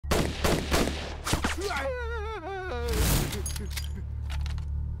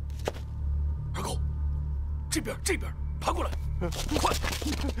二狗，这边，爬过来，快，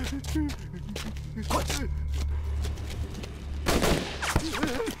快！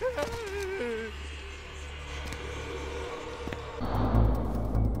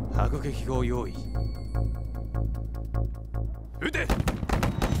迫撃砲用意。撃て！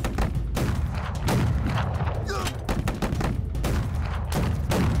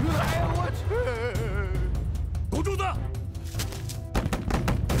哎我去！拱柱子！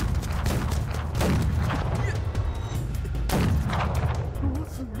我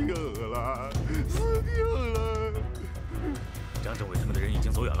死定了，死定了！张政委他们的人已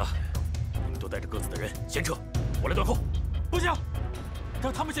经走远了，你们都带着各自的人先撤，我来断后。不行，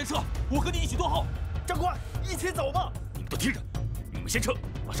让他们先撤，我和你一起断后。长官，一起走吧。你们都听着，你们先撤，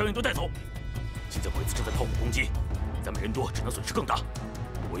把伤员都带走。现在鬼子正在炮火攻击，咱们人多，只能损失更大。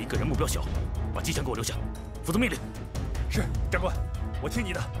我一个人目标小，把机枪给我留下，服从命令。是，长官，我听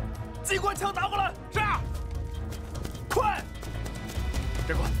你的。机关枪拿过来。是。快！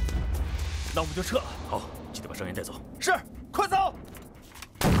长官，那我们就撤了。好，记得把伤员带走。是，快走！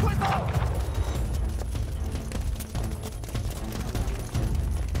快走！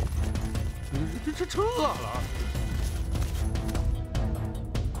这撤了。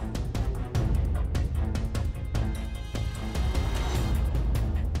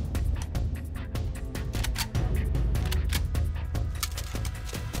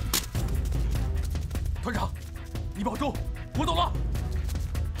团长，你保重，我走了。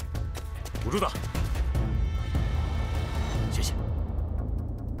五柱子，谢谢。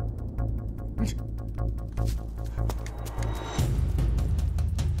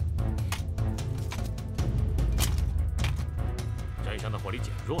山上的火力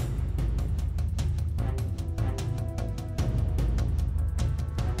减弱了。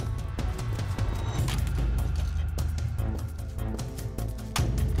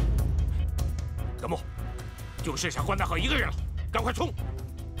干部，就剩下关大河一个人了，赶快冲！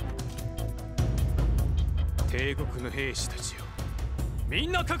帝国の兵士たちよ、み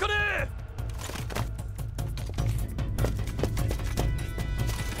んなかかれ！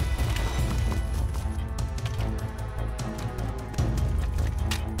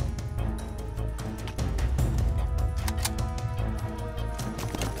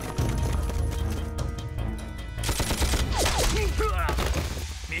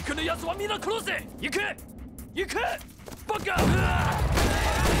三日の奴は皆殺せ！行け！行け！バカ！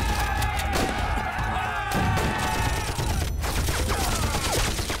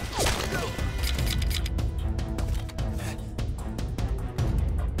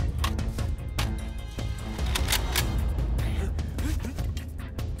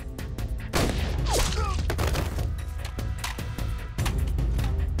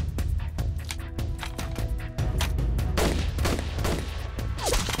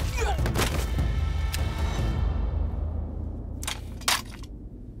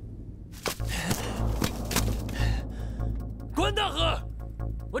关大河，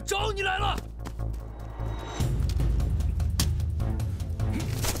我找你来了！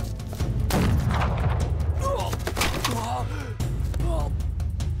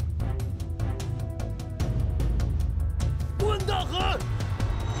关大河！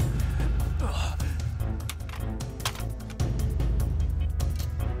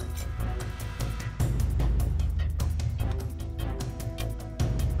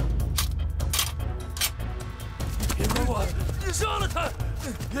别管我！你杀了他！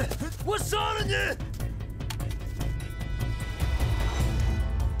我杀了你！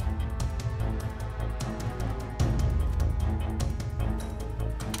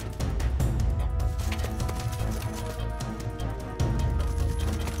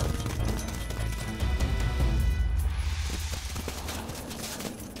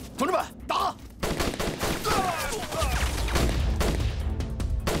同志们，打！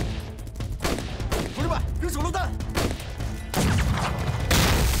同志们，扔手榴弹！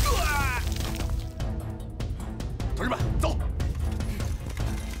同志们，走！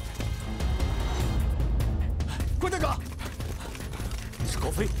关队长，你是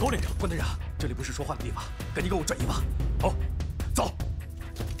高飞，高连长。关队长，这里不是说话的地方，赶紧给我转移吧。好，走，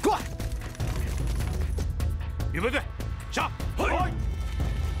快！预备队，下！嘿！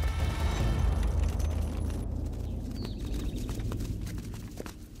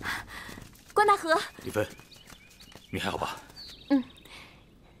关大河，李芬，你还好吧？嗯，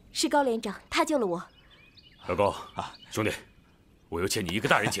是高连长，他救了我。老高啊，兄弟，我又欠你一个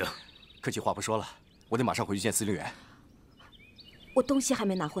大人情。客气话不说了，我得马上回去见司令员。我东西还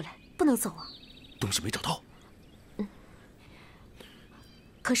没拿回来，不能走啊。东西没找到。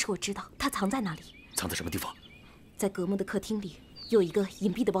可是我知道他藏在哪里。藏在什么地方？在格木的客厅里有一个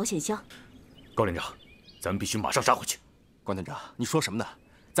隐蔽的保险箱。高连长，咱们必须马上杀回去。关团长，你说什么呢？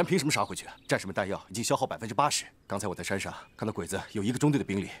咱凭什么杀回去？战士们弹药已经消耗80%。刚才我在山上看到鬼子有1个中队的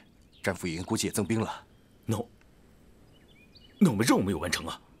兵力，战俘营估计也增兵了。那我们任务没有完成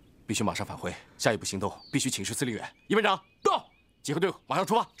啊！必须马上返回，下一步行动必须请示司令员。一班长到，集合队伍马上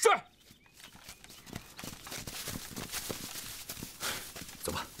出发。是。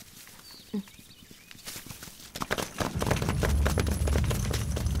走吧。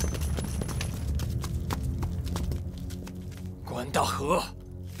关大河，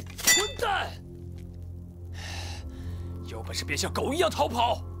混蛋！有本事别像狗一样逃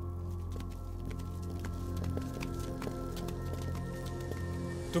跑！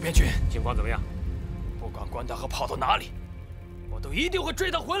渡边君，情况怎么样？不管关大河跑到哪里，我都一定会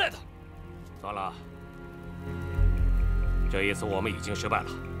追他回来的。算了，这一次我们已经失败了，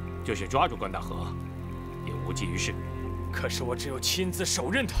就是抓住关大河，也无济于事。可是我只有亲自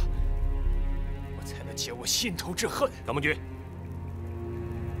手刃他，我才能解我心头之恨。参谋军，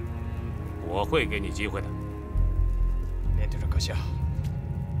我会给你机会的。连队长阁下，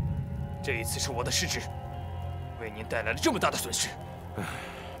这一次是我的失职，为您带来了这么大的损失。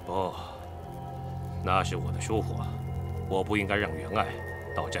不，那是我的疏忽，我不应该让员外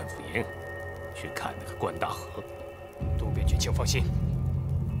到战俘营去看那个关大河。渡边君，请放心，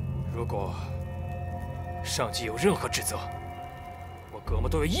如果上级有任何指责，我格木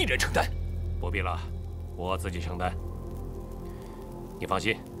都要一人承担。不必了，我自己承担。你放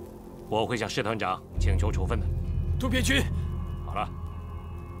心，我会向师团长请求处分的。渡边君，好了，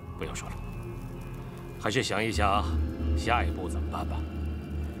不要说了，还是想一想下一步怎么办吧。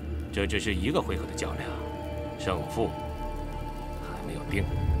这只是1个回合的较量，胜负还没有定。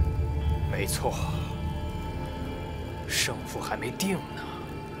没错，胜负还没定呢。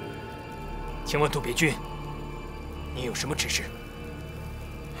请问渡边君，你有什么指示？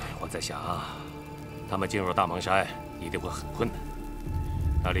我在想，他们进入大芒山一定会很困难，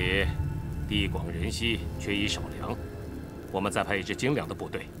那里地广人稀，缺衣少粮。我们再派一支精良的部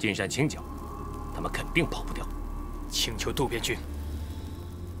队进山清剿，他们肯定跑不掉。请求渡边君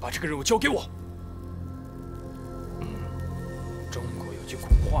把这个任务交给我。中国有句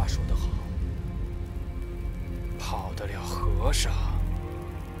古话说得好，跑得了和尚，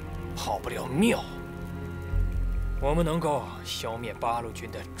跑不了庙。我们能够消灭八路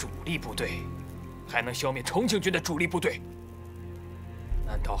军的主力部队，还能消灭重庆军的主力部队，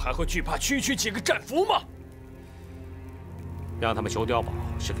难道还会惧怕区区几个战俘吗？让他们求碉堡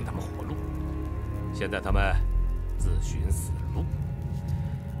是给他们活路，现在他们自寻死路，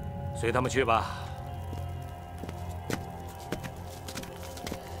随他们去吧。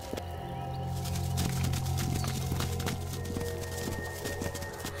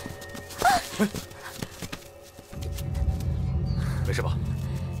没事吧？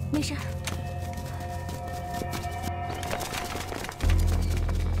没事。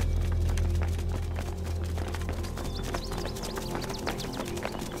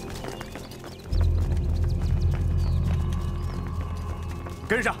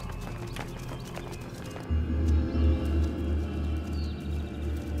跟上！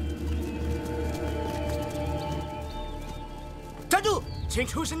站住！请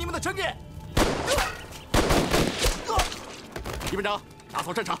出示你们的证件。一班长，打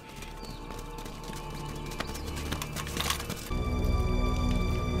扫战场。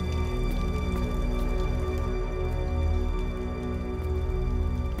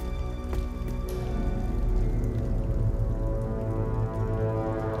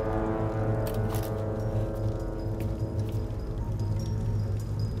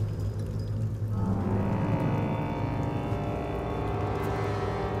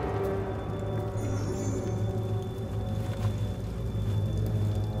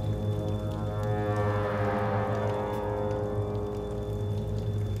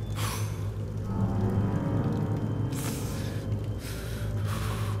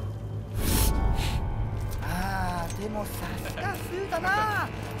でもさすが冬だな。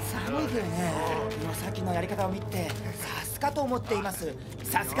寒いけどね。今さっきのやり方を見てさすがと思っています。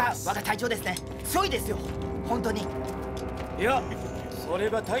さすが我が隊長ですね。強いですよ本当に。いやそれ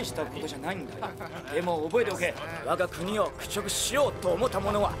が大したことじゃないんだよ。でも覚えておけ、我が国を駆逐しようと思った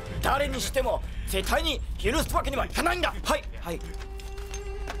者は誰にしても絶対に許すわけにはいかないんだ。はいはい。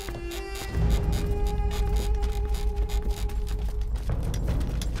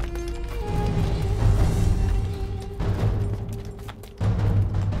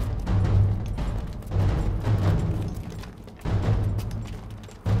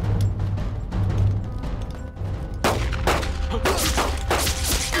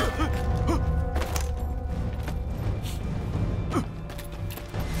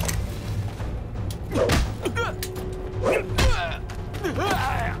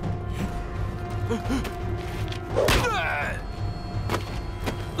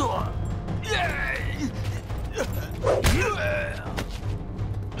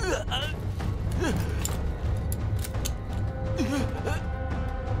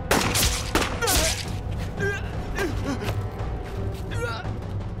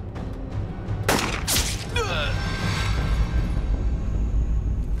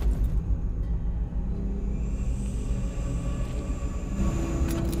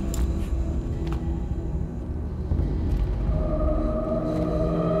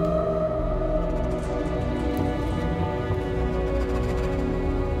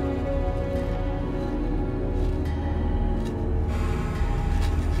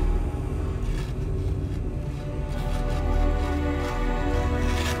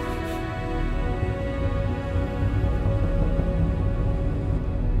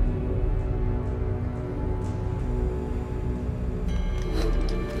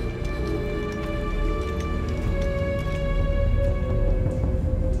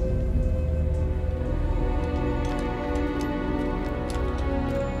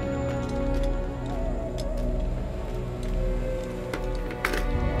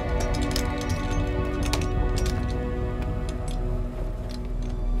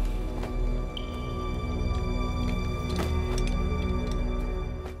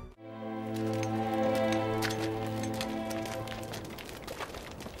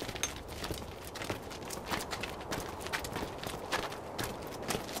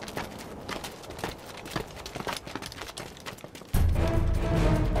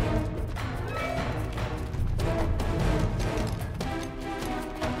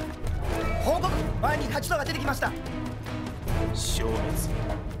動が出てきました。消滅。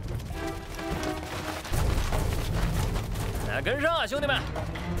那跟上啊，兄弟们！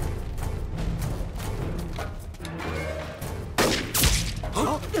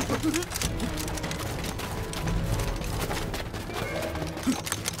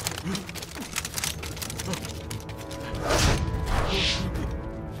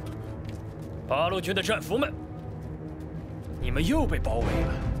八路军的战俘们，你们又被包围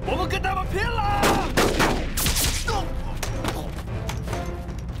了，我们跟他们拼了！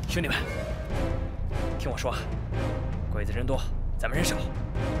兄弟们，听我说啊，鬼子人多，咱们人少，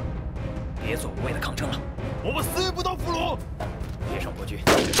别做无谓的抗争了。我们死也不当俘虏！别上国军！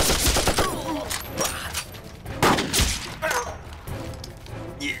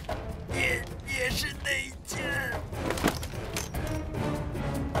也是内奸。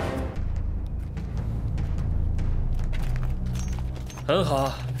很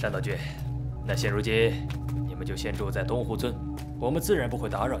好，山道军。那现如今你们就先住在东湖村，我们自然不会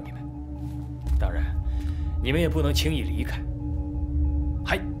打扰你们。当然，你们也不能轻易离开。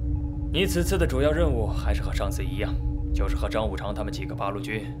嗨，你此次的主要任务还是和上次一样，就是和张武常他们几个八路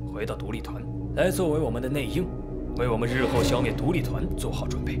军回到独立团，来作为我们的内应，为我们日后消灭独立团做好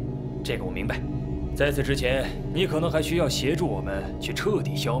准备。这个我明白。在此之前，你可能还需要协助我们去彻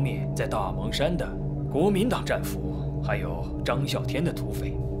底消灭在大蒙山的国民党战俘，还有张啸天的土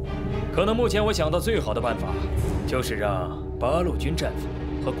匪。可能目前我想到最好的办法，就是让八路军战俘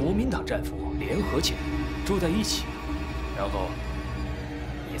和国民党战俘联合起来，住在一起，然后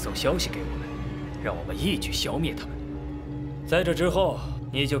你送消息给我们，让我们一举消灭他们。在这之后，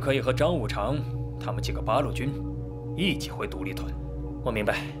你就可以和张武常他们几个八路军一起回独立团。我明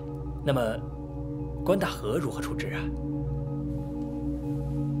白。那么，关大河如何处置啊？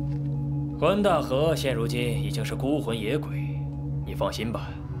关大河现如今已经是孤魂野鬼，你放心吧，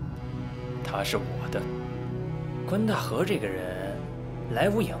他是我的。关大河这个人，来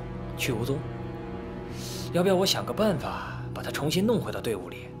无影，去无踪。要不要我想个办法，把他重新弄回到队伍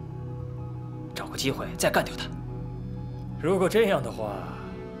里，找个机会再干掉他？如果这样的话，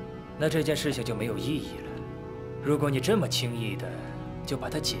那这件事情就没有意义了。如果你这么轻易的就把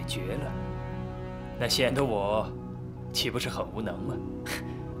它解决了，那显得我岂不是很无能吗？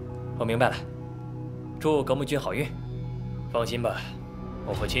我明白了，祝革命军好运。放心吧，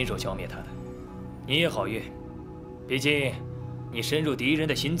我会亲手消灭他的。你也好运，毕竟你深入敌人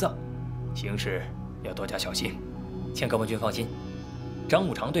的心脏，行事要多加小心。请革命军放心，张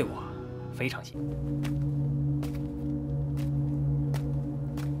武常对我非常信。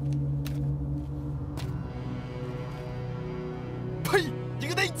呸！你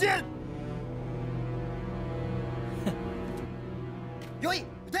个内奸！用意，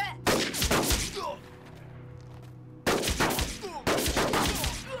对。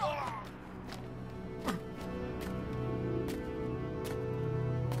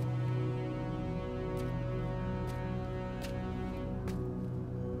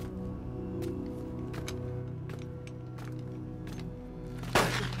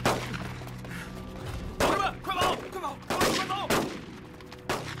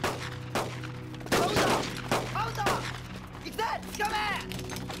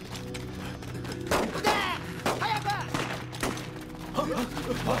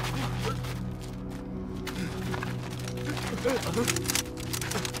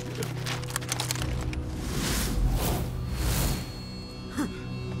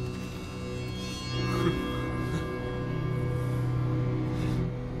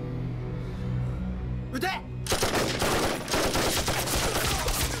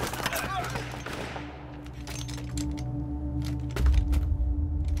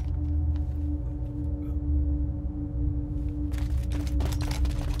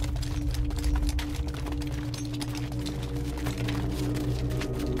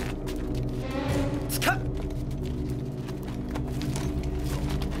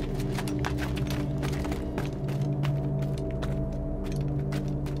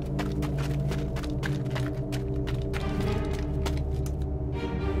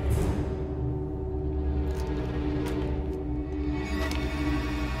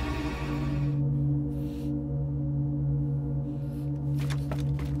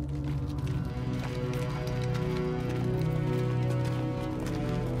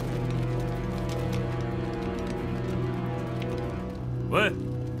喂，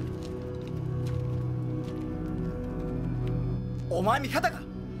お前味方か。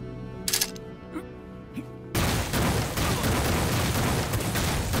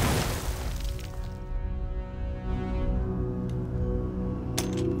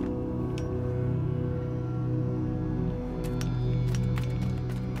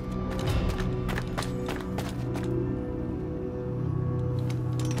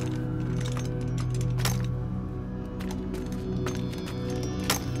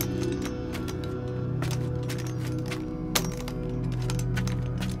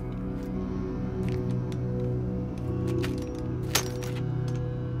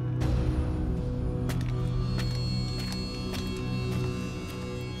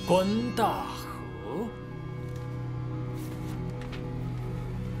关大河，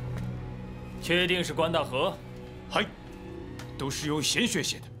确定是关大河？嗨，都是用鲜血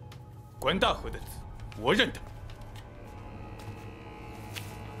写的，关大河的字我认得。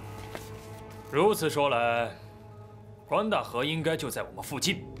如此说来，关大河应该就在我们附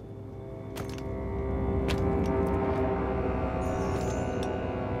近。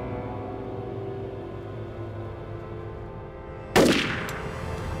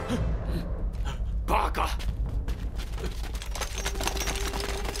 八嘎！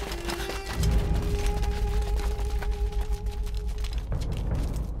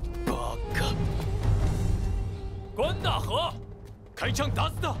八嘎！关大河，开枪打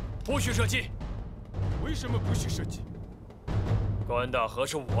死他！不许射击！为什么不许射击？关大河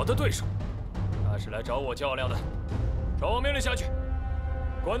是我的对手，他是来找我较量的。传我命令下去，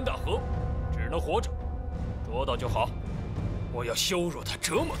关大河只能活着，捉到就好。我要羞辱他，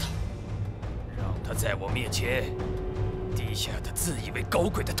折磨他。 让他在我面前低下他自以为高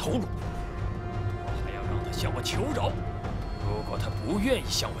贵的头颅，我还要让他向我求饶。如果他不愿意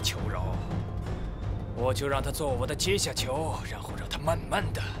向我求饶，我就让他做我的阶下囚，然后让他慢慢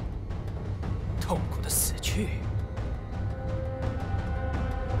的、痛苦的死去。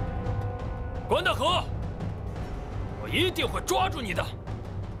关大河，我一定会抓住你的。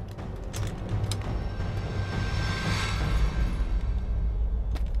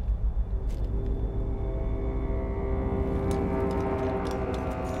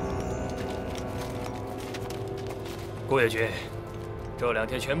 顾野军，这2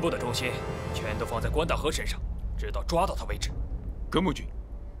天全部的重心全都放在关大河身上，直到抓到他为止。葛木军，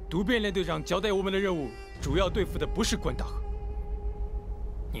渡边连队长交代我们的任务，主要对付的不是关大河。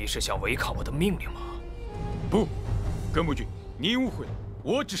你是想违抗我的命令吗？不，葛木军，你误会了，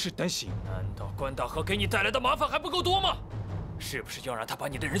我只是担心。难道关大河给你带来的麻烦还不够多吗？是不是要让他把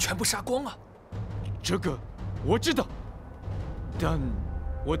你的人全部杀光啊？这个我知道，但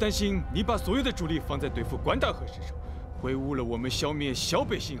我担心你把所有的主力放在对付关大河身上。 会误了我们消灭小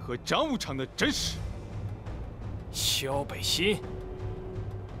北新和张武常的真实。小北新，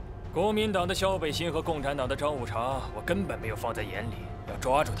国民党的小北新和共产党的张武常，我根本没有放在眼里。要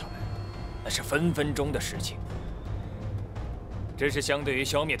抓住他们，那是分分钟的事情。只是相对于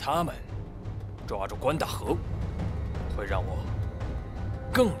消灭他们，抓住关大河，会让我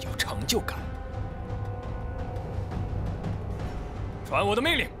更有成就感。传我的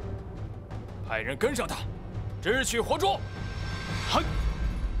命令，派人跟上他。 只取活捉！喊！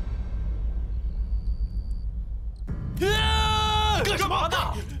干什么呢？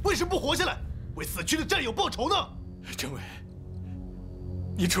为什么不活下来，为死去的战友报仇呢？政委，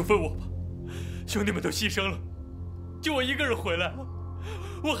你处分我吧，兄弟们都牺牲了，就我一个人回来，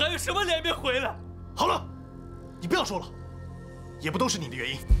我还有什么脸面回来？好了，你不要说了，也不都是你的原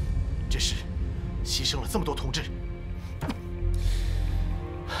因，只是牺牲了这么多同志，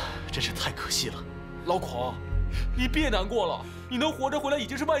真是太可惜了。老孔。 你别难过了，你能活着回来已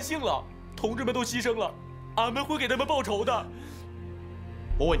经是万幸了。同志们都牺牲了，俺们会给他们报仇的。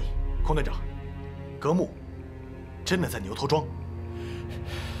我问你，孔队长，格木真的在牛头庄？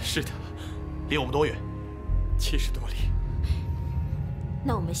是的。离我们多远？70多里。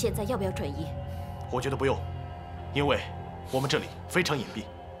那我们现在要不要转移？我觉得不用，因为我们这里非常隐蔽，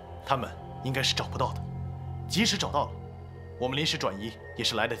他们应该是找不到的。即使找到了，我们临时转移也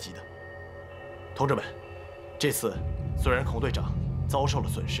是来得及的。同志们。 这次虽然孔队长遭受了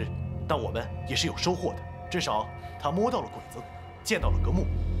损失，但我们也是有收获的。至少他摸到了鬼子，见到了格木。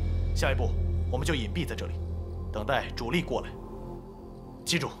下一步我们就隐蔽在这里，等待主力过来。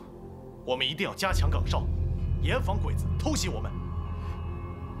记住，我们一定要加强岗哨，严防鬼子偷袭我们。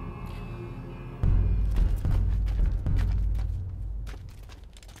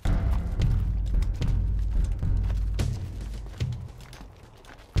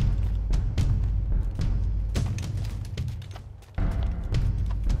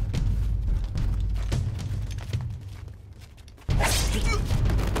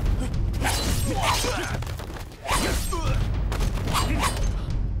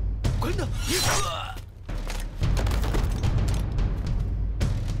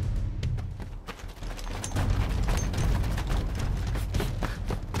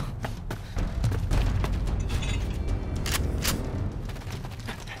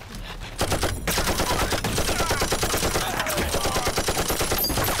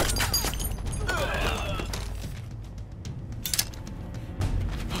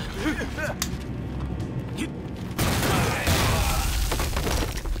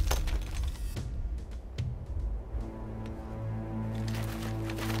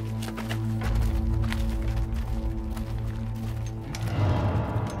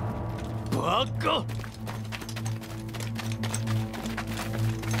八个。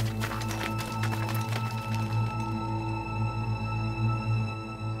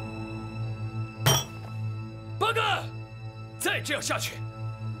八个，再这样下去，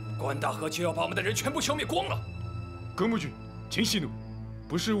关大河就要把我们的人全部消灭光了。格木君，请息怒，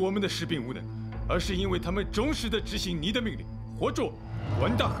不是我们的士兵无能，而是因为他们忠实地执行你的命令，活捉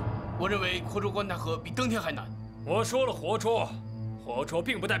关大河。我认为活捉关大河比登天还难。我说了活捉，活捉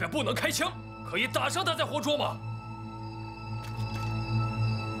并不代表不能开枪，可以打伤他再活捉吗？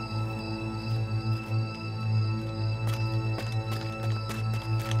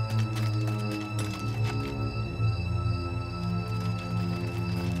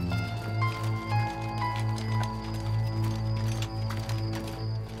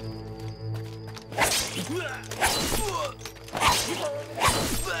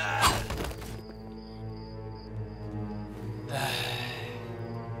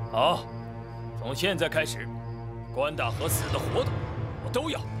好，从现在开始，关大河死的活的，我都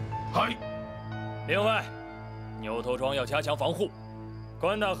要。嗨。另外，牛头庄要加强防护。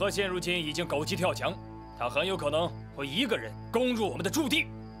关大河现如今已经狗急跳墙，他很有可能会一个人攻入我们的驻地，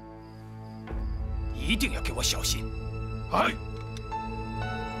一定要给我小心。嗨。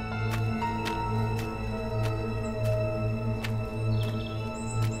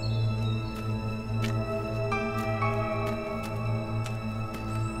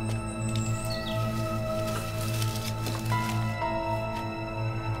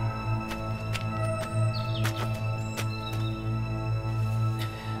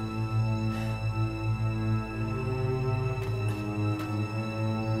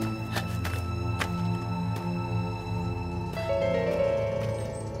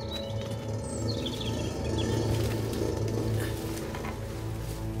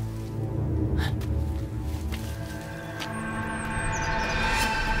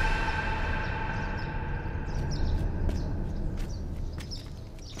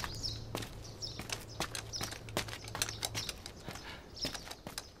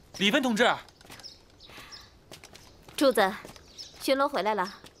李芬同志，柱子，巡逻回来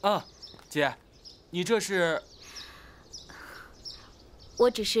了。啊，姐，你这是？我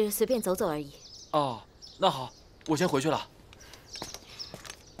只是随便走走而已。哦，那好，我先回去了。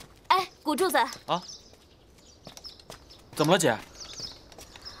哎，古柱子。啊？怎么了，姐？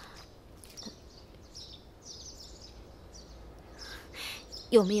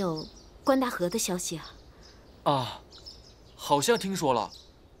有没有关大河的消息啊？啊，好像听说了。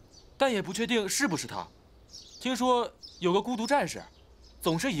但也不确定是不是他。听说有个孤独战士，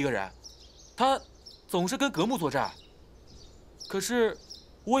总是一个人，他总是跟格木作战。可是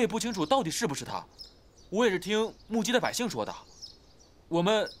我也不清楚到底是不是他，我也是听目击的百姓说的。我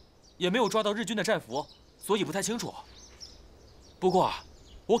们也没有抓到日军的战俘，所以不太清楚。不过啊，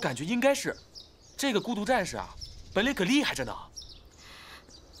我感觉应该是这个孤独战士啊，本领可厉害着呢。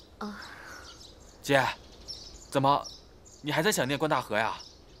啊，姐，怎么，你还在想念关大河呀？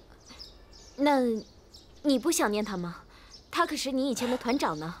那，你不想念他吗？他可是你以前的团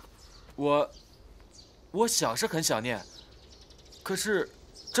长呢。我想是很想念，可是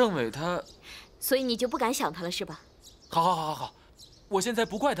政委他……所以你就不敢想他了是吧？好，我现在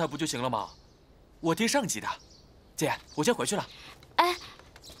不怪他不就行了吗？我听上级的。姐，我先回去了。哎。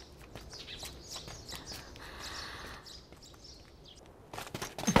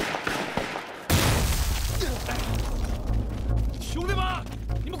兄弟们，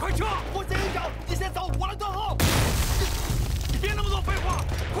你们快撤！我先一脚，你先走，我来断后。别那么多废话，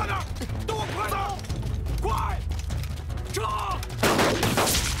快点，都往快走，快，撤！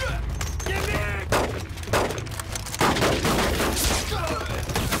严厉！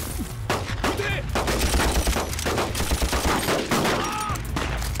徒弟！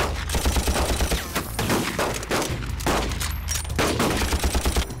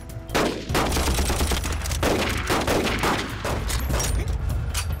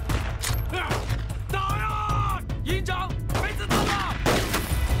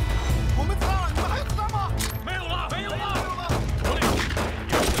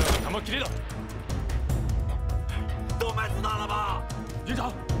都卖子弹了吧？营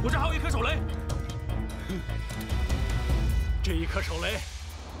长，我这还有一颗手雷。这一颗手雷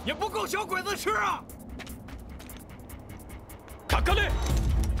也不够小鬼子吃啊！卡格雷！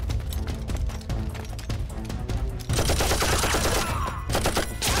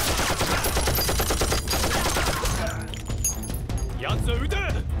鸭子鱼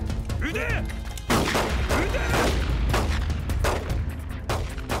蛋，鱼蛋，鱼蛋！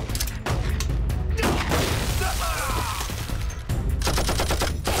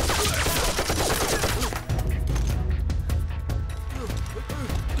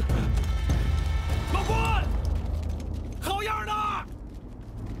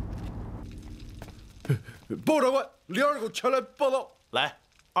报长官，李二狗前来报道。来，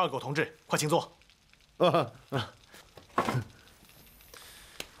二狗同志，快请坐。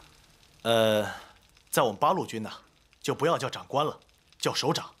在我们八路军呢，就不要叫长官了，叫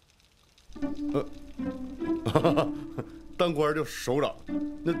首长。当官叫首长，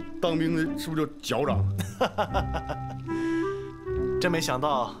那当兵的是不是叫脚长？真没想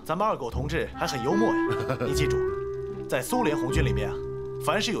到咱们二狗同志还很幽默呀！你记住，在苏联红军里面啊，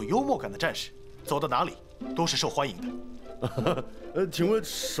凡是有幽默感的战士，走到哪里都是受欢迎的。请问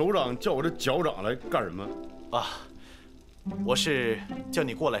首长叫我这脚长来干什么？啊，我是叫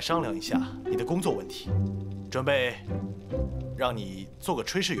你过来商量一下你的工作问题，准备让你做个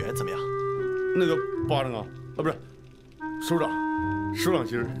炊事员，怎么样？那个巴掌啊，不是，首长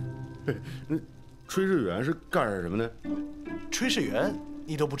心儿，那炊事员是干什么的？炊事员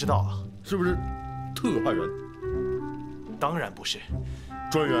你都不知道啊？是不是特派员？当然不是，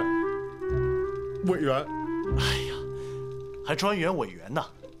专员、委员。哎呀，还专员委员呢？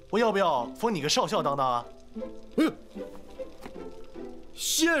我要不要封你个少校当当啊？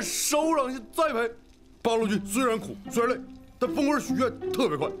谢首长栽培。八路军虽然苦，虽然累，但封官许愿特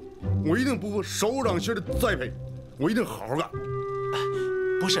别快。我一定不负首长心的栽培，我一定好好干。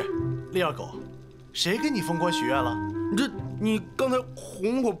不是，李二狗，谁给你封官许愿了？你刚才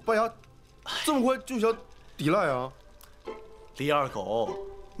哄我白牙，这么快就想抵赖啊？李二狗，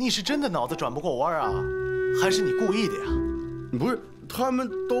你是真的脑子转不过弯啊，还是你故意的呀？不是，他们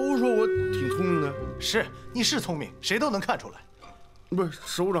都说我挺聪明的。是，你是聪明，谁都能看出来。不是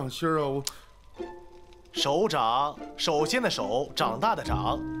首长心啊，我。首长，首先的首，长大的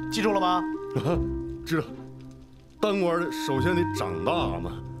长，记住了吗？知道。当官的首先得长大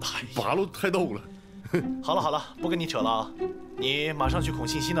嘛。八路太逗了。好了，不跟你扯了啊！你马上去孔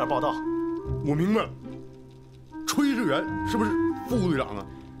信息那儿报道。我明白了。炊事员是不是副队长啊？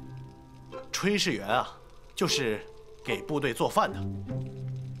炊事员啊，就是给部队做饭的。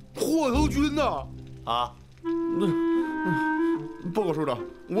火头军呐！啊？报告首长，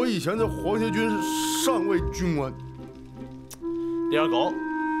我以前在皇协军是上尉军官。李二狗，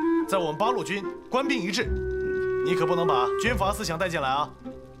在我们八路军官兵一致，你可不能把军阀思想带进来啊！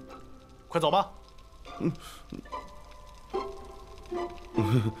快走吧。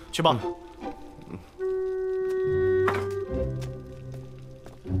去吧。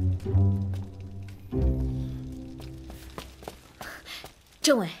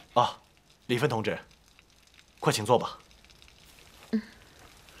政委啊，李芬同志，快请坐吧。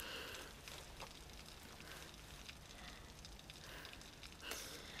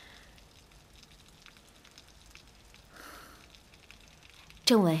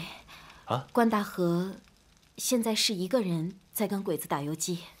政委，啊，关大河现在是一个人在跟鬼子打游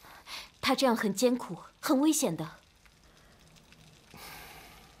击，他这样很艰苦，很危险的。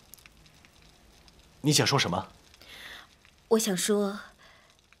你想说什么？我想说，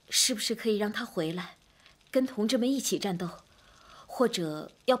是不是可以让他回来，跟同志们一起战斗，或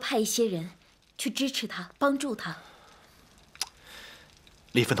者要派一些人去支持他，帮助他？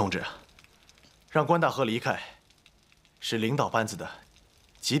李芬同志，让关大河离开，是领导班子的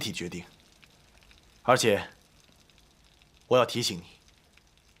集体决定，而且我要提醒你，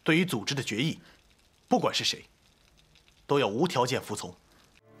对于组织的决议，不管是谁，都要无条件服从。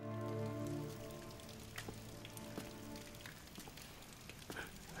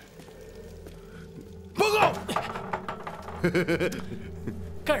报告！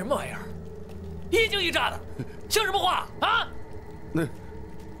干什么玩意儿？一惊一乍的，像什么话啊？那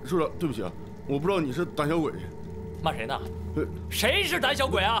首长，对不起啊，我不知道你是胆小鬼。骂谁呢？谁是胆小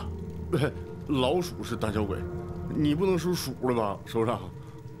鬼啊？老鼠是胆小鬼，你不能属鼠了吧，首长？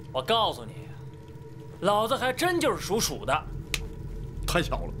我告诉你，老子还真就是属鼠的。太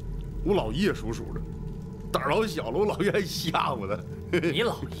巧了，我老姨也属鼠的，胆儿老小了，我老姨还吓我呢。你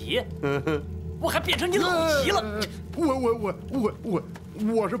老姨？我还变成你老姨了？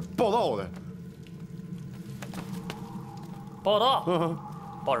我是报道的。报道？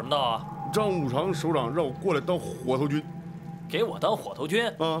报什么道啊？张武常首长让我过来当火头军。给我当火头军？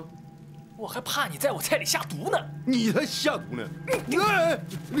啊！我还怕你在我菜里下毒呢。你才下毒呢！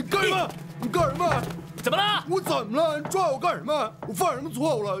你干什么？你干什么？怎么了？我怎么了？你抓我干什么？我犯什么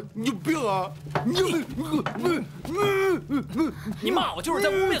错误了？你有病啊！你骂我就是在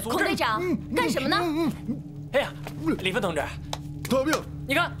污蔑组织。孔队长，干什么呢？哎呀，李芬同志，他有病！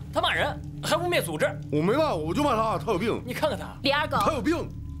你看他骂人，还污蔑组织。我没骂，我就骂他，他有病。你看看他，李二狗，他有病。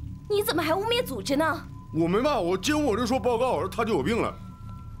你怎么还污蔑组织呢？我没骂，我经我就说报告，他就有病了。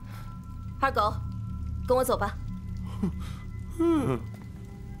二狗，跟我走吧。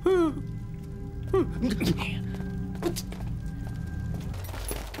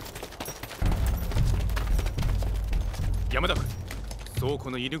山田君、倉庫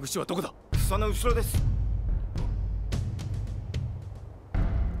の入り口はどこだ？その後ろです。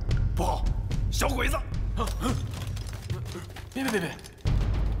不好，小鬼子！别，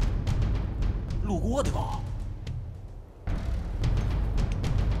路过的吧？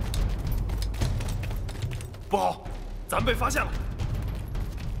不好，咱被发现了，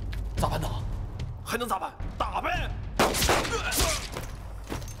咋办呢？还能咋办？打呗！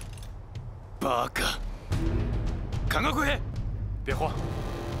バカ！赶快快！别慌，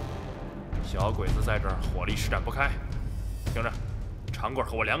小鬼子在这儿火力施展不开，听着，长棍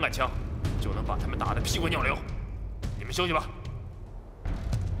和我2杆枪就能把他们打得屁滚尿流。你们休息吧。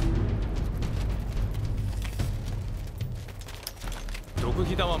毒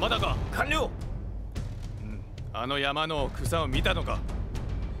気弾はまだか？完了。あの山の草を見たのか？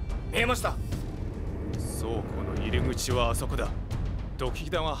見えました。倉庫の入り口はあそこだ。毒気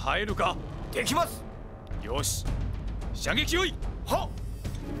弾は入るか？できます。よし、射撃用意。はっ。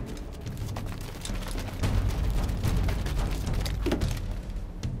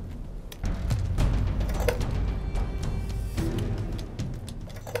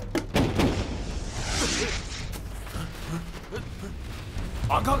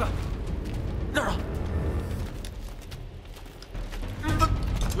俺看看，那儿啊！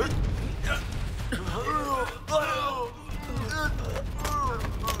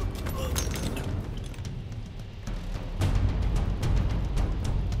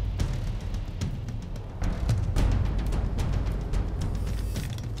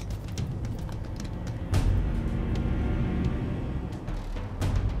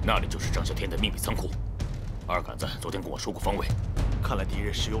那里就是张啸天的秘密仓库。二杆子昨天跟我说过方位。看来敌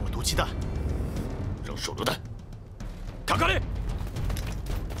人使用了毒气弹，扔手榴弹。卡卡列！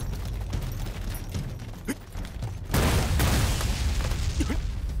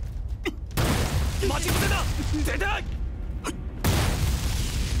马进不在那，在那！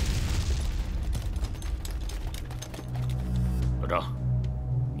老张，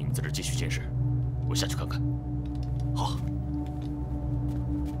你们在这继续监视，我下去看看。好。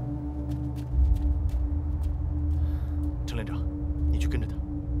陈连长，你去跟着他，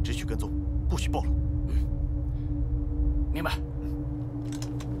只许跟踪，不许暴露。明白。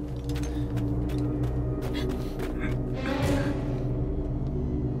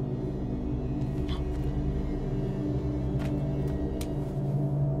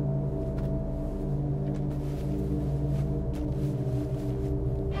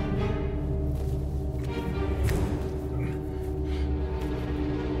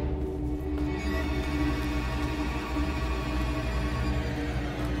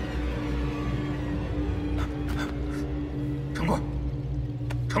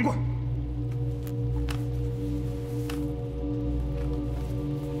长棍，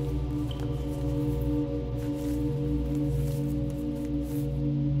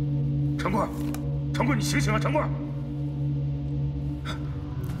长棍，长棍，你醒醒啊，长棍！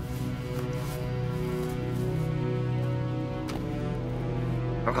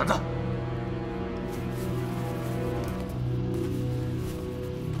二杆子，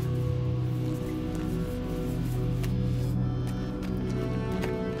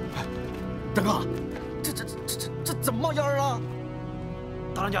大哥，这怎么冒烟啊？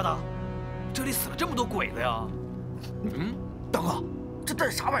大当家的，这里死了这么多鬼子呀！大哥，这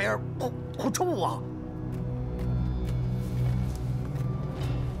是啥玩意儿？好臭啊！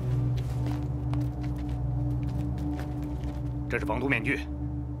这是防毒面具，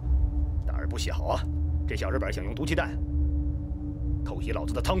大儿不识好啊！这小日本想用毒气弹偷袭老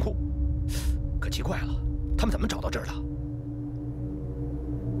子的仓库，可奇怪了，他们怎么找到这儿的？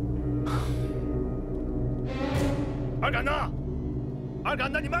二杆子，二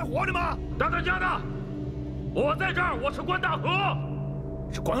杆子，你们还活着吗？大当家的，我在这儿，我是关大河，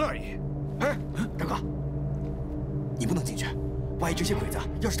是关二爷。哎，大哥，你不能进去，万一这些鬼子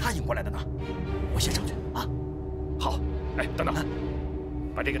要是他引过来的呢？我先上去啊！好，哎，等等，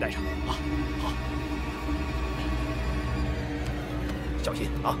把这个带上啊！好，小心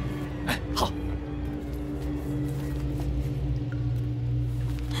啊！哎，好。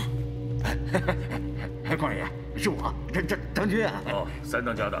关二爷，是我，张军啊！哦，三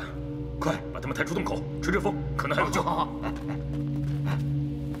当家的，快把他们抬出洞口，吹吹风，可能还有救。好。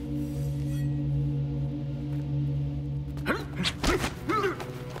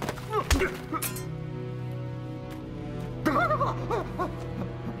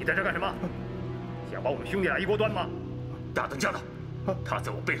你在这干什么？想把我们兄弟俩一锅端吗？大当家的，他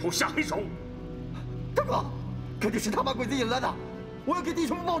在我背后下黑手。大哥，肯定是他把鬼子引来的，我要给弟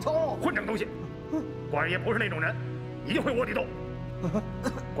兄们报仇！混账东西！关二爷不是那种人，一定会卧底斗。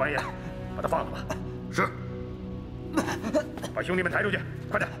关二爷，把他放了吧。是。把兄弟们抬出去，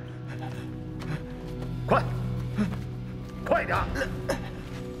快点！快，快点！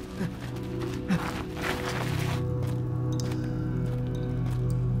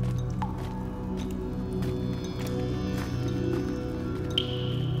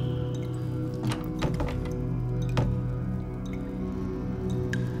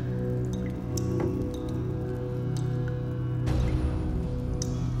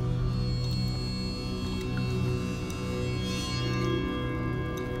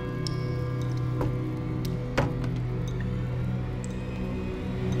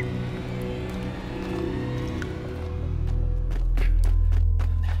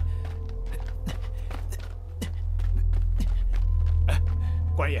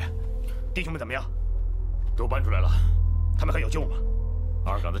关爷，弟兄们怎么样？都搬出来了。他们还有救吗？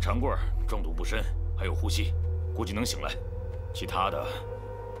二杆子长棍中毒不深，还有呼吸，估计能醒来。其他的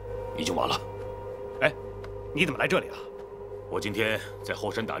已经完了。哎，你怎么来这里了？我今天在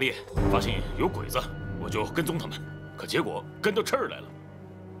后山打猎，发现有鬼子，我就跟踪他们，可结果跟到这儿来了。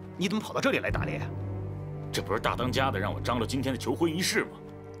你怎么跑到这里来打猎啊？这不是大当家的让我张罗今天的求婚仪式吗？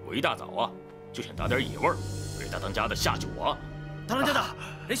我一大早啊，就想打点野味儿，给大当家的下酒啊。大当家的，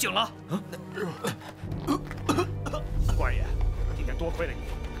人醒了。关二爷，今天多亏了你。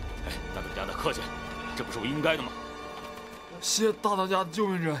哎，大当家的客气，这不是我应该的吗？谢大当家的救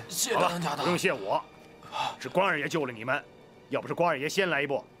命之恩，谢大当家的。不用谢我，是关二爷救了你们。要不是关二爷先来一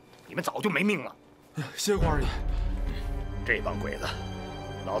步，你们早就没命了。谢关二爷。这帮鬼子，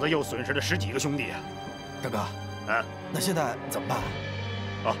老子又损失了10几个兄弟呀！大哥，啊，那现在怎么办？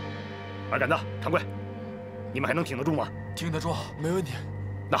啊，二杆子、长贵，你们还能挺得住吗？挺得住，没问题。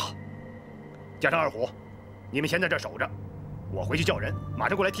那好，加上二虎，你们先在这守着，我回去叫人，马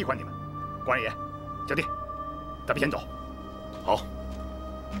上过来替换你们。关二爷，小弟，咱们先走。好。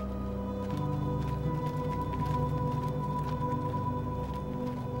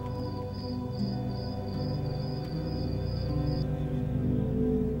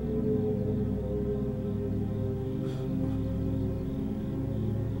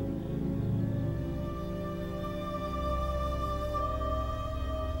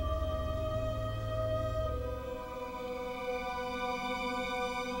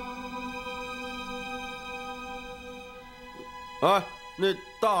哎，那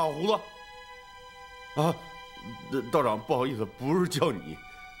大胡子，啊，道长，不好意思，不是叫你。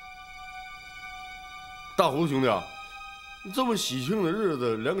大胡子兄弟啊，这么喜庆的日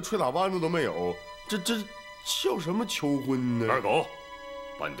子，连个吹打班子都没有，这叫什么求婚呢？二狗，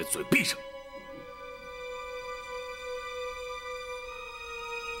把你的嘴闭上！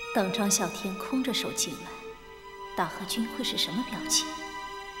等张啸天空着手进来，大和君会是什么表情？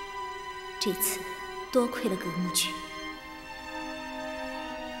这次多亏了葛木菊。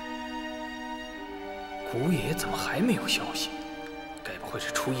古野怎么还没有消息？该不会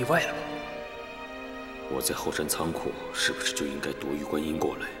是出意外了吧？我在后山仓库，是不是就应该夺玉观音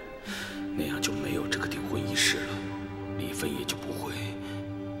过来？那样就没有这个订婚仪式了，李芬也就不会。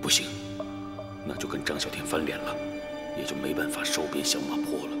不行，那就跟张啸天翻脸了，也就没办法收编小马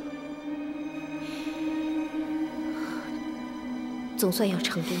坡了。总算要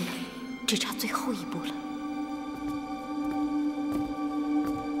成功了，只差最后一步了。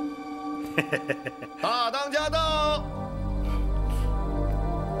大当家到！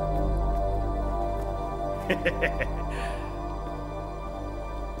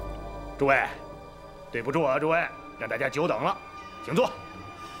诸位，对不住啊，诸位，让大家久等了，请坐。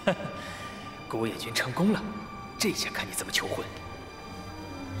古野君成功了，这下看你怎么求婚。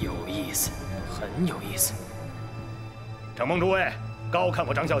有意思，很有意思。承蒙诸位高看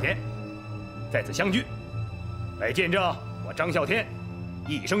我张啸天，在此相聚，来见证我张啸天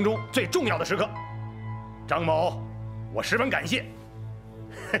一生中最重要的时刻。张某，我十分感谢。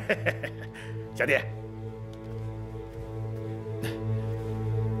小弟，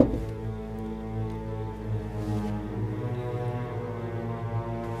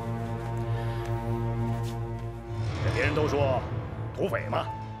别人都说土匪嘛，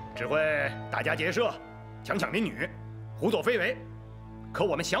只会打家劫舍、强抢民女、胡作非为。可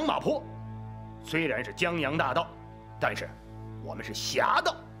我们响马坡虽然是江洋大盗，但是我们是侠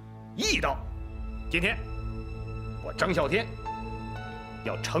盗、义盗。今天我张啸天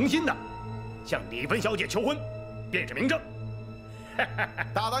要诚心的向李芬小姐求婚，便是明证。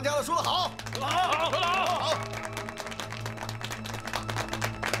大当家的说得好，说得好，说得好。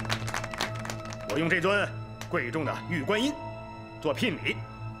我用这尊贵重的玉观音做聘礼，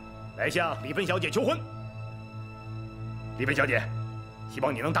来向李芬小姐求婚。李芬小姐，希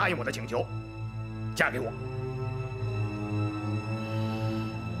望你能答应我的请求，嫁给我。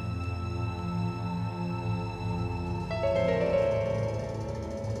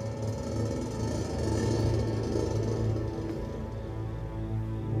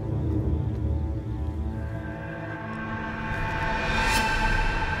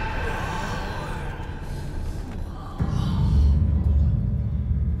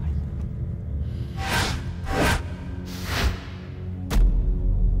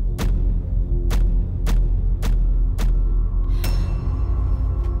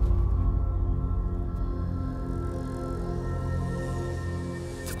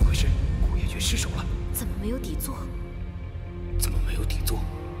失手了。怎么没有底座？怎么没有底座？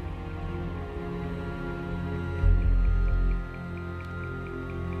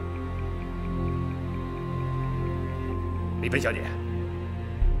李飞小姐，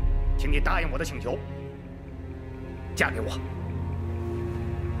请你答应我的请求，嫁给我。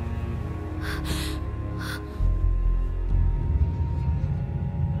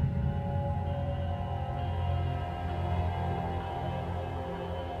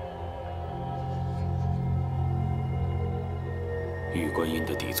玉观音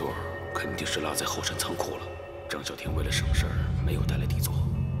的底座肯定是落在后山仓库了。张小天为了省事儿，没有带来底座。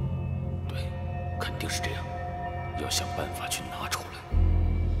对，肯定是这样。要想办法去拿出来。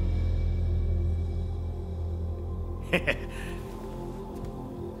嘿嘿。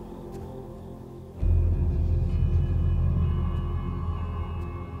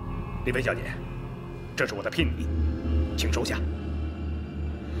李飞小姐，这是我的聘礼，请收下。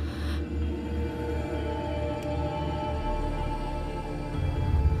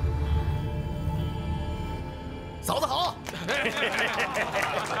嫂子好。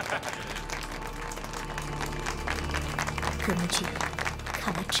哥们这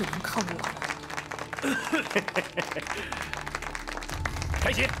看来只能靠我了。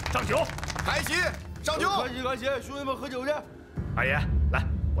开席上酒，开席上酒，开席开席，兄弟们喝酒去。二爷，来，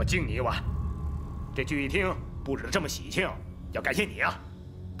我敬你一碗。这聚义厅布置的这么喜庆，要感谢你啊！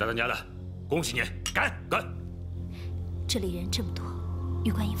大当家的，恭喜您，干干！这里人这么多，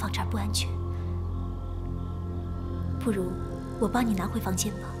玉观音放这儿不安全，不如我帮你拿回房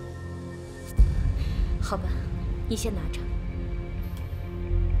间吧。好吧，你先拿着。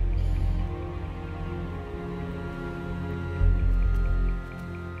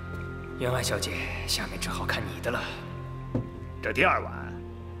袁爱小姐，下面只好看你的了。这第二碗，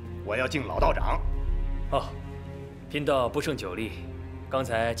我要敬老道长。哦，贫道不胜酒力，刚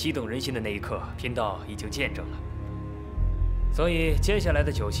才激动人心的那一刻，贫道已经见证了。所以接下来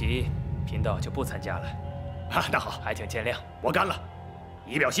的酒席，贫道就不参加了。啊，那好，还请见谅。我干了，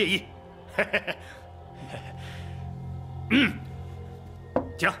以表谢意。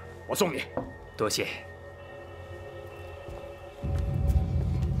行，我送你。多谢。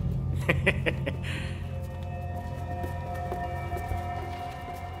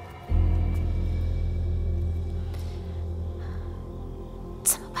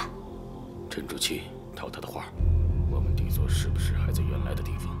怎么办？沉住气，套他的话。我们底座是不是还在原来的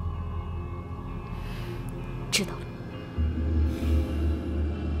地方？知道了。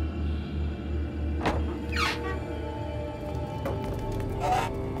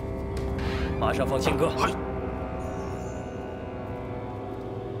马上放信鸽。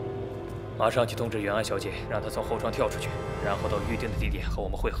马上去通知袁安小姐，让她从后窗跳出去，然后到预定的地点和我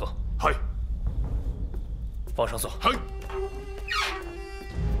们会合。嗨。往上送。嗨。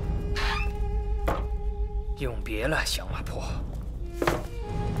永别了，响马坡。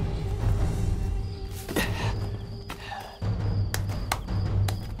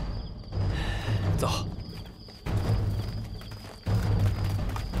走。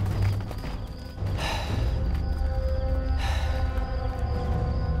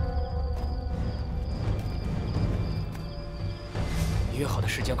约好的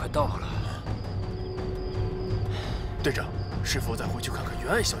时间快到了。队长，是否再回去看看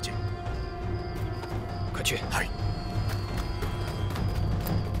袁爱小姐？快去。嗨。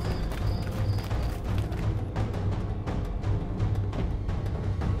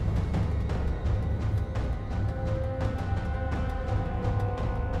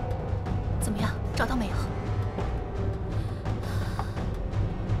怎么样？找到没有？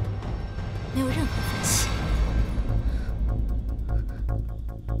没有任何分歧。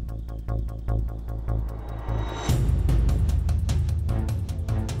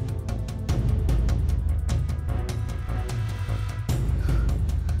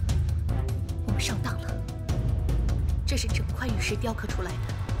我们上当了，这是整块玉石雕刻出来的，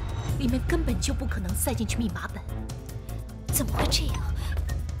里面根本就不可能塞进去密码本。怎么会这样？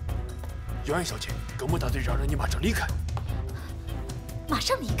袁爱小姐，格木大队长让你马上离开。马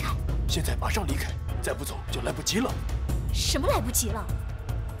上离开？现在马上离开，再不走就来不及了。什么来不及了？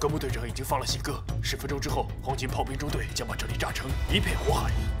格木队长已经放了信鸽，10分钟之后，黄金炮兵中队将把这里炸成一片火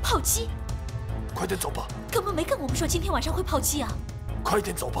海。炮击？快点走吧！根本没跟我们说今天晚上会炮击啊！快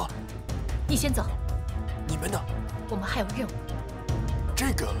点走吧！你先走。你们呢？我们还有任务。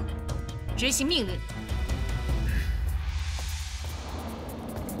这个。执行命令。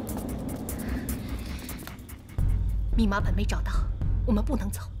密码本没找到，我们不能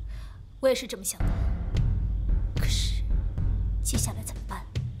走。我也是这么想的。可是，接下来怎么办？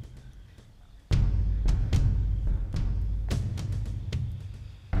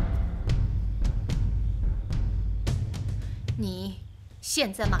你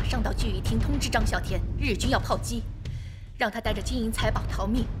现在马上到聚义厅通知张啸天，日军要炮击，让他带着金银财宝逃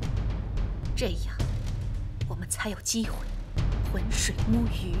命，这样我们才有机会浑水摸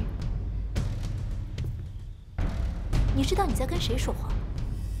鱼。你知道你在跟谁说话？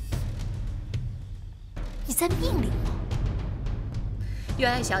你在命令我。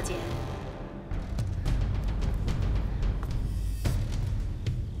袁爱小姐，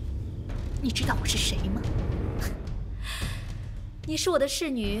你知道我是谁吗？你是我的侍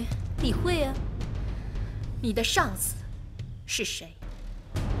女李慧啊。你的上司是谁？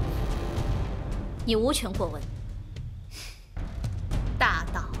你无权过问。大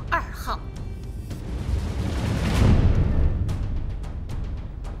岛2号。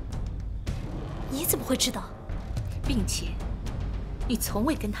你怎么会知道？并且，你从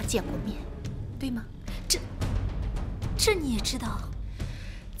未跟他见过面，对吗？这你也知道？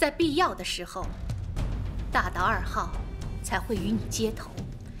在必要的时候，大岛2号才会与你接头。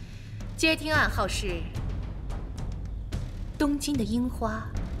接听暗号是：东京的樱花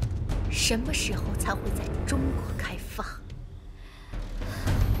什么时候才会在中国开放？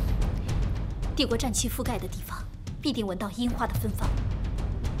帝国战旗覆盖的地方，必定闻到樱花的芬芳。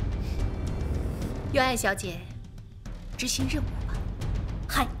袁爱小姐，执行任务吧。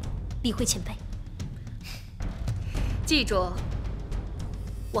嗨，李慧前辈。记住，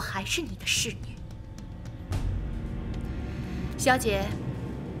我还是你的侍女。小姐，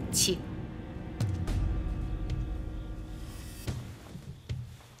请。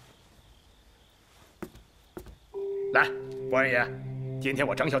来，官人爷，今天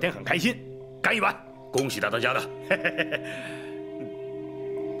我张啸天很开心，干一碗！恭喜大当家的！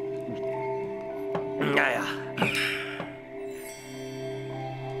哎呀，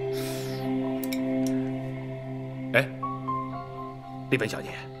哎，丽芬小姐，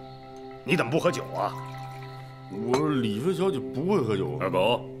你怎么不喝酒啊？我李芬小姐不会喝酒。二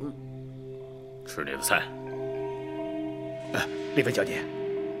狗，吃你的菜。丽芬小姐，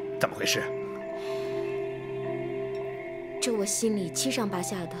怎么回事？这我心里七上八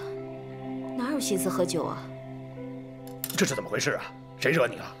下的，哪有心思喝酒啊？这是怎么回事啊？谁惹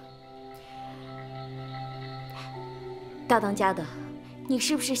你了？大当家的，你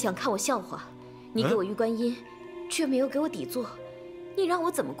是不是想看我笑话？你给我玉观音，却没有给我底座，你让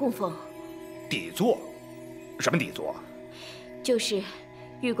我怎么供奉？底座？什么底座？就是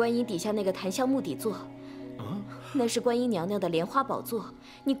玉观音底下那个檀香木底座。那是观音娘娘的莲花宝座，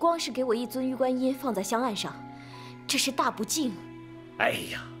你光是给我一尊玉观音放在香案上，这是大不敬。哎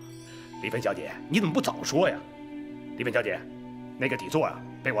呀，丽芬小姐，你怎么不早说呀？丽芬小姐，那个底座啊，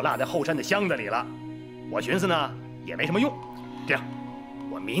被我落在后山的箱子里了。我寻思呢，也没什么用，这样，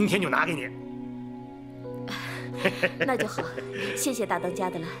我明天就拿给你。那就好，谢谢大当家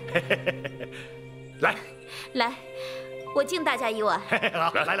的了。来，来，我敬大家一碗。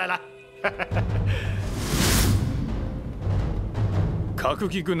好，来。閣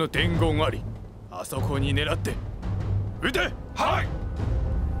議軍の伝言あり、あそこに狙って撃て。はい。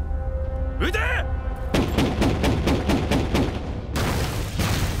撃て。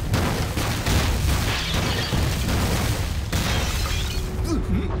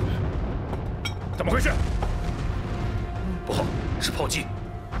怎么回事？不好，是炮击！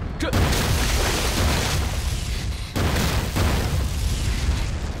这。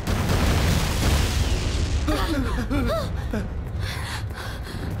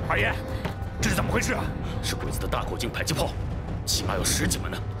二爷，这是怎么回事啊？是鬼子的大口径迫击炮，起码有10几门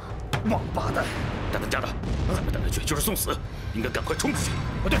呢。王八蛋！大当家的，再不等下去就是送死，应该赶快冲出去。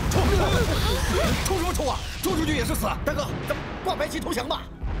对，冲！冲什么冲啊？冲出去也是死。大哥，咱们挂白旗投降吧。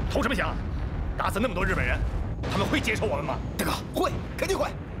投什么降？打死那么多日本人，他们会接受我们吗？大哥，会，肯定会。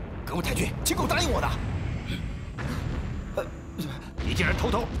格木太君亲口答应我的。你竟然偷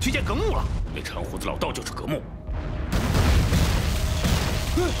偷去见格木了？那长胡子老道就是格木。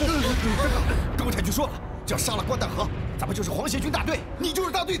格木太君说了，只要杀了关大河，咱们就是皇协军大队，你就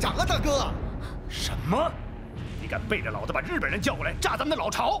是大队长啊，大哥！什么？你敢背着老子把日本人叫过来炸咱们的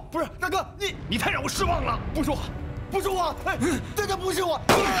老巢？不是，大哥，你太让我失望了！不是我，不是我，哎，大哥不是我。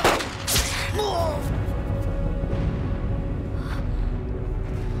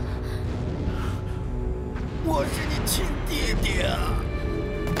我是你亲爹爹啊！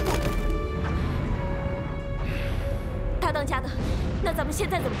大当家的，那咱们现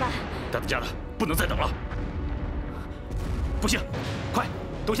在怎么办？大当家的，不能再等了。不行，快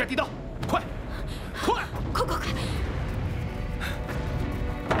都下地道，快！快！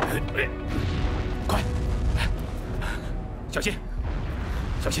小心，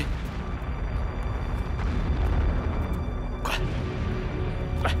小心！快，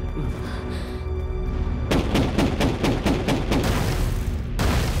来！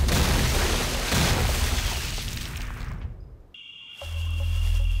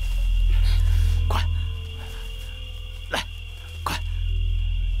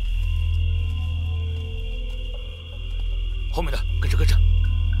后面的跟着跟着。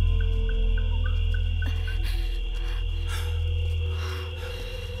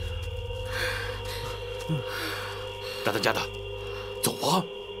大当家的，走啊！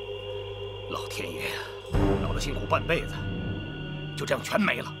老天爷呀，老子辛苦半辈子，就这样全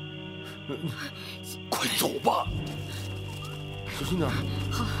没了。快走吧，小心点。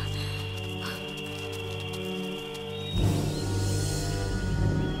好。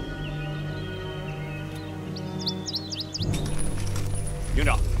营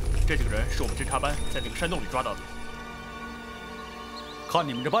长，这几个人是我们侦察班在那个山洞里抓到的。看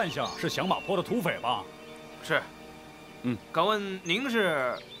你们这扮相，是响马坡的土匪吧？是。敢问您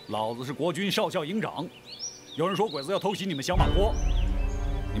是？老子是国军少校营长。有人说鬼子要偷袭你们响马坡，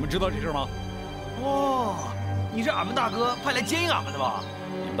你们知道这事吗？哦，你是俺们大哥派来接应俺们的吧？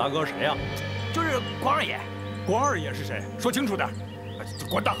你们大哥谁呀？就是关二爷。关二爷是谁？说清楚点。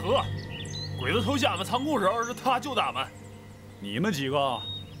关大河，鬼子偷袭俺们仓库时候是他救的俺们。你们几个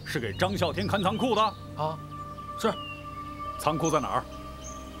是给张啸天看仓库的？啊，是。仓库在哪儿？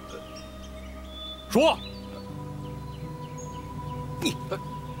说。你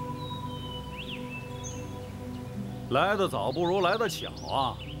来得早不如来得巧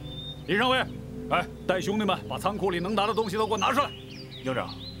啊！李上尉，哎，带兄弟们把仓库里能拿的东西都给我拿出来。营长，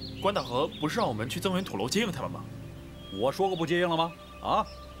关大河不是让我们去增援土楼接应他们吗？我说过不接应了吗？啊，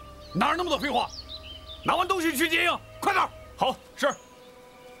哪有那么多废话？拿完东西去接应，快点！好，是。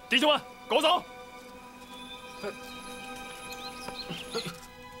弟兄们，跟我走。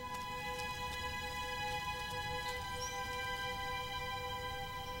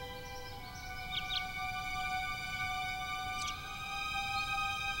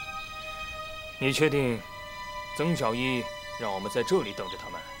你确定曾小一让我们在这里等着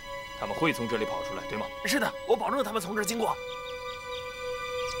他们？他们会从这里跑出来，对吗？是的，我保证他们从这儿经过。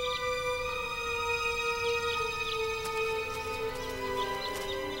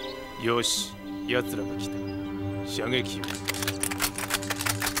よし、奴らが来た。射撃を。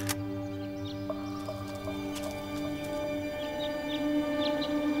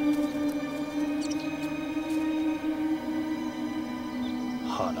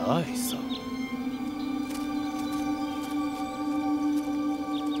原愛さん。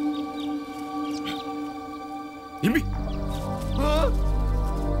隐蔽。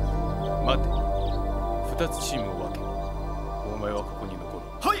待て。2つチームを分け。お前はここに残る。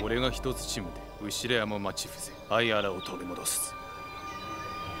はい。俺が1つチームで後ろ山待ち伏せ。アイアラを取り戻す。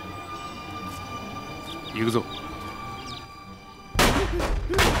行くぞ。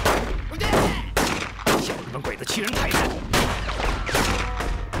小日本鬼子欺人太甚！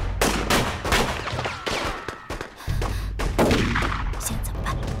现在怎么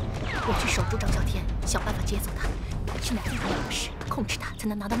办？我去守住张啸天，想办法接走他。去拿地方钥匙，控制他，才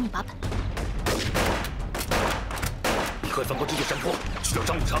能拿到密码本。你快翻过这座山坡，去找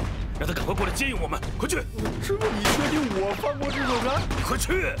张武昌，让他赶快过来接应我们。快去！师傅，你确定我翻过这座山？快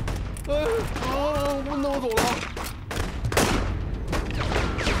去！那我走了。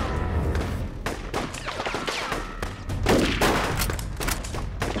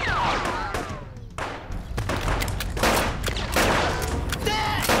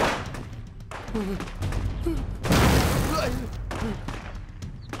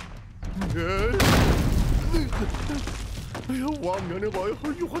哎呀，王娘娘保佑，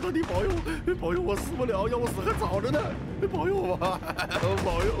玉皇大帝保佑，保佑我死不了，要我死还早着呢，保佑我，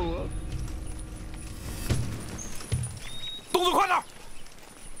保佑我！动作快点！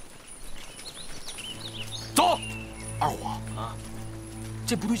走！二虎啊，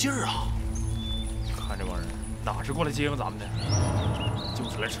这不对劲儿啊！看这帮人哪是过来接应咱们的，就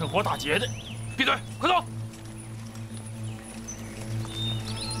是来趁火打劫的！闭嘴，快走！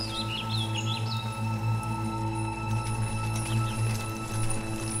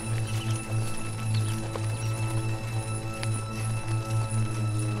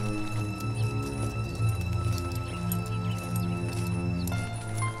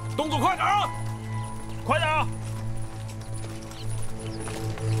动作快点啊！快点啊！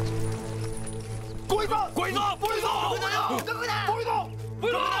鬼子！鬼子！不许走！不许走！不许走！不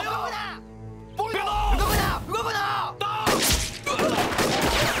许走！不许走！别动！动不了！打！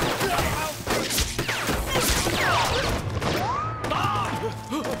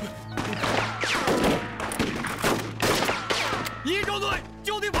一中队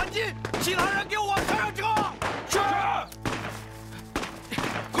就地反击，其他人给我上上车！是。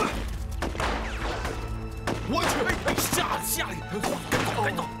快！我去！下来！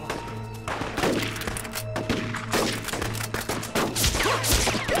快走！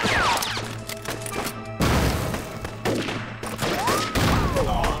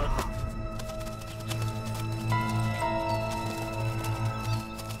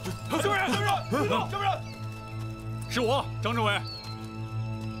是我，张政委。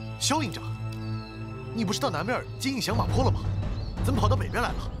肖营长，你不是到南面经营响马坡了吗？怎么跑到北边来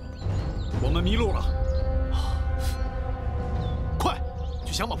了？我们迷路了。快，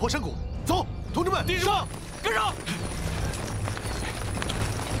去响马坡山谷，走，同志们，上，跟上！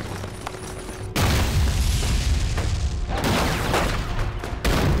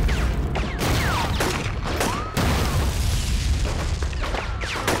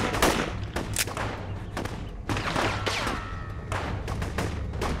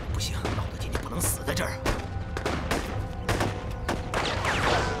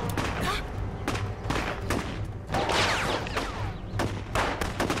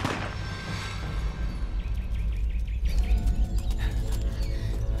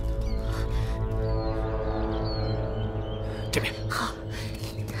这边好。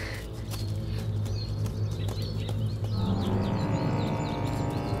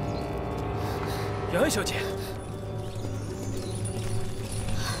杨小姐，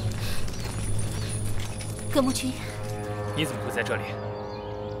葛木君，你怎么会在这里？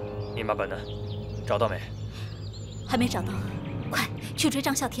密码本呢？找到没？还没找到，快去追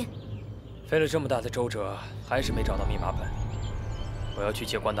张啸天。费了这么大的周折，还是没找到密码本。我要去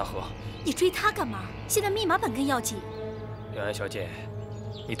接关大河。你追他干嘛？现在密码本更要紧。杨安小姐，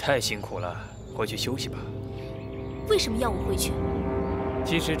你太辛苦了，回去休息吧。为什么要我回去？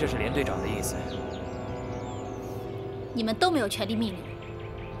其实这是连队长的意思。你们都没有权利命令，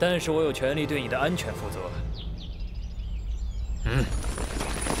但是我有权利对你的安全负责。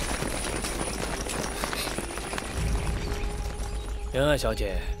杨安小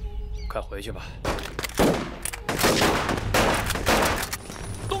姐，快回去吧。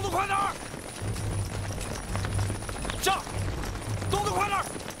动作快点儿！上！动作快点儿，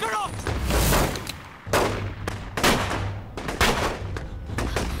跟上！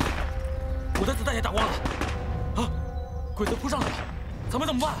我的子弹也打光了。啊！鬼子扑上来了，咱们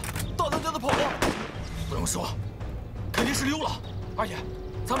怎么办？大当家的跑了！不用说，肯定是溜了。二爷，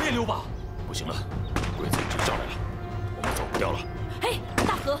咱们也溜吧。不行了，鬼子已经上来了，我们走不掉了。嘿，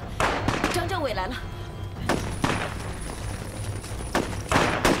大河，张政委来了。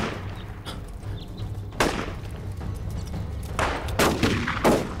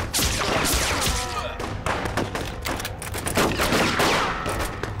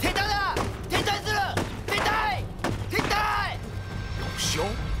停当了，停战士了，停带，停带！老肖，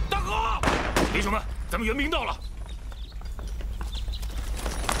大河，弟兄们，咱们援兵到了。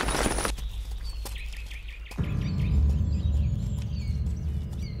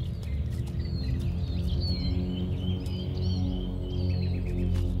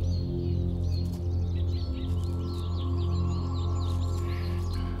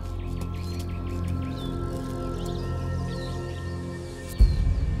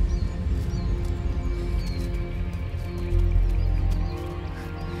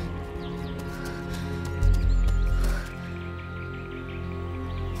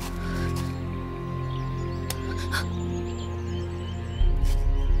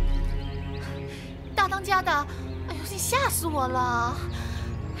大当家的，哎呦，你吓死我了！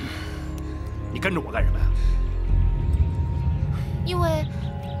你跟着我干什么呀？因为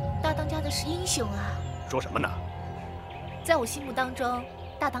大当家的是英雄啊！说什么呢？在我心目当中，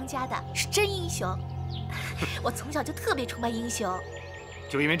大当家的是真英雄。我从小就特别崇拜英雄。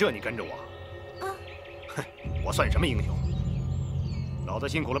就因为这你跟着我？哼，我算什么英雄？老子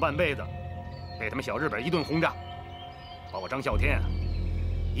辛苦了半辈子，被他们小日本一顿轰炸，把我张啸天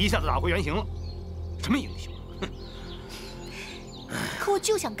一下子打回原形了。什么英雄？哼！可我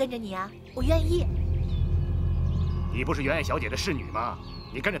就想跟着你啊，我愿意。你不是袁爱小姐的侍女吗？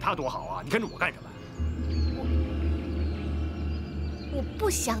你跟着她多好啊！你跟着我干什么？我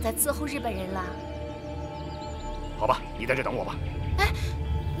不想再伺候日本人了。好吧，你在这等我吧。哎，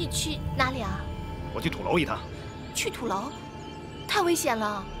你去哪里啊？我去土楼一趟。去土楼？太危险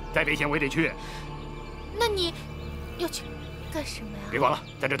了。再危险我也得去。那你要去干什么呀？别管了，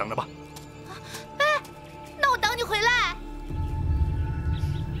在这等着吧。哎，那我等你回来。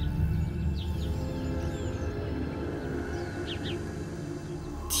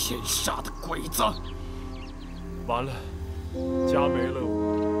天杀的鬼子！完了，家没了，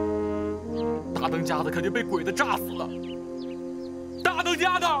大当家的肯定被鬼子炸死了。大当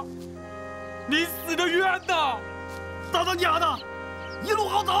家的，你死得冤呐！大当家的，一路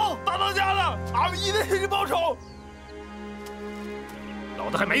好走！大当家的，俺们一定替你报仇！老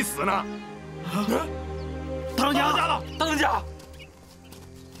子还没死呢！大当家的，大当家！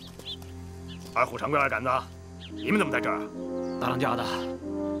二虎长贵、二杆子，你们怎么在这儿？大当家的，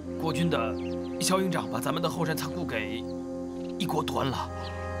国军的肖营长把咱们的后山仓库给一锅端了。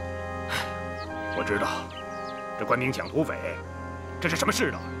我知道，这官兵抢土匪，这是什么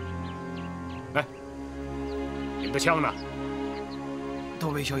世道？哎，你们的枪呢？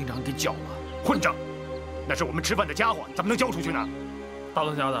都被肖营长给缴了。混账！那是我们吃饭的家伙，怎么能交出去呢？大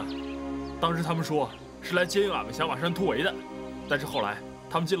当家的，当时他们说是来接应俺们响马山突围的，但是后来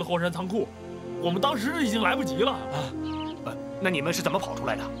他们进了后山仓库，我们当时已经来不及了。那你们是怎么跑出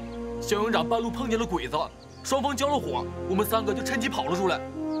来的？肖营长半路碰见了鬼子，双方交了火，我们3个就趁机跑了出来。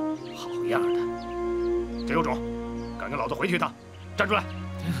好样的！这有种，敢跟老子回去一趟！站出来！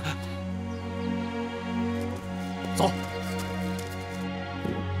走！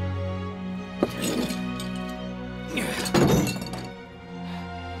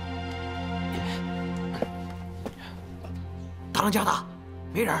大当家的，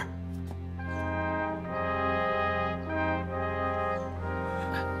没人。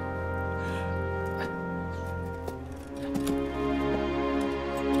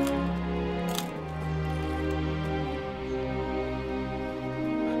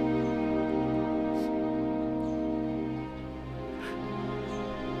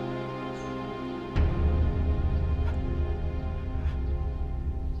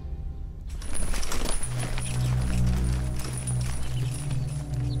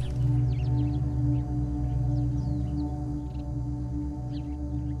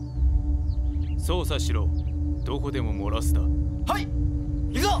操作しろ。どこでも漏らすだ。はい、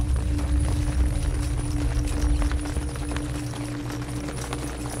行くぞ。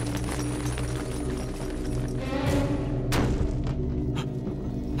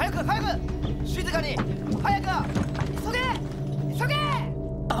早く早く、静かに，早く，急げ，急げ！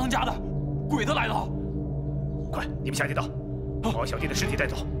大当家的，鬼子来了！快，你们下地道，把小弟的尸体带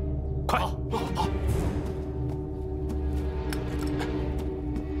走，快！好。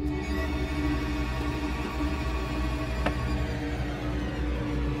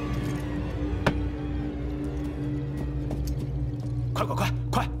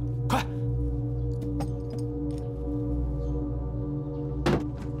快！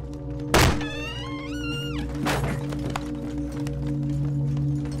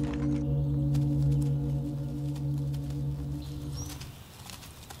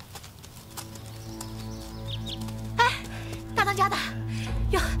哎，大当家的，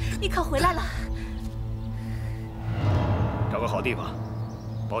哟，你可回来了！找个好地方，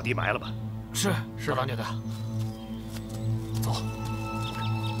把我弟埋了吧。是，大当家的。走。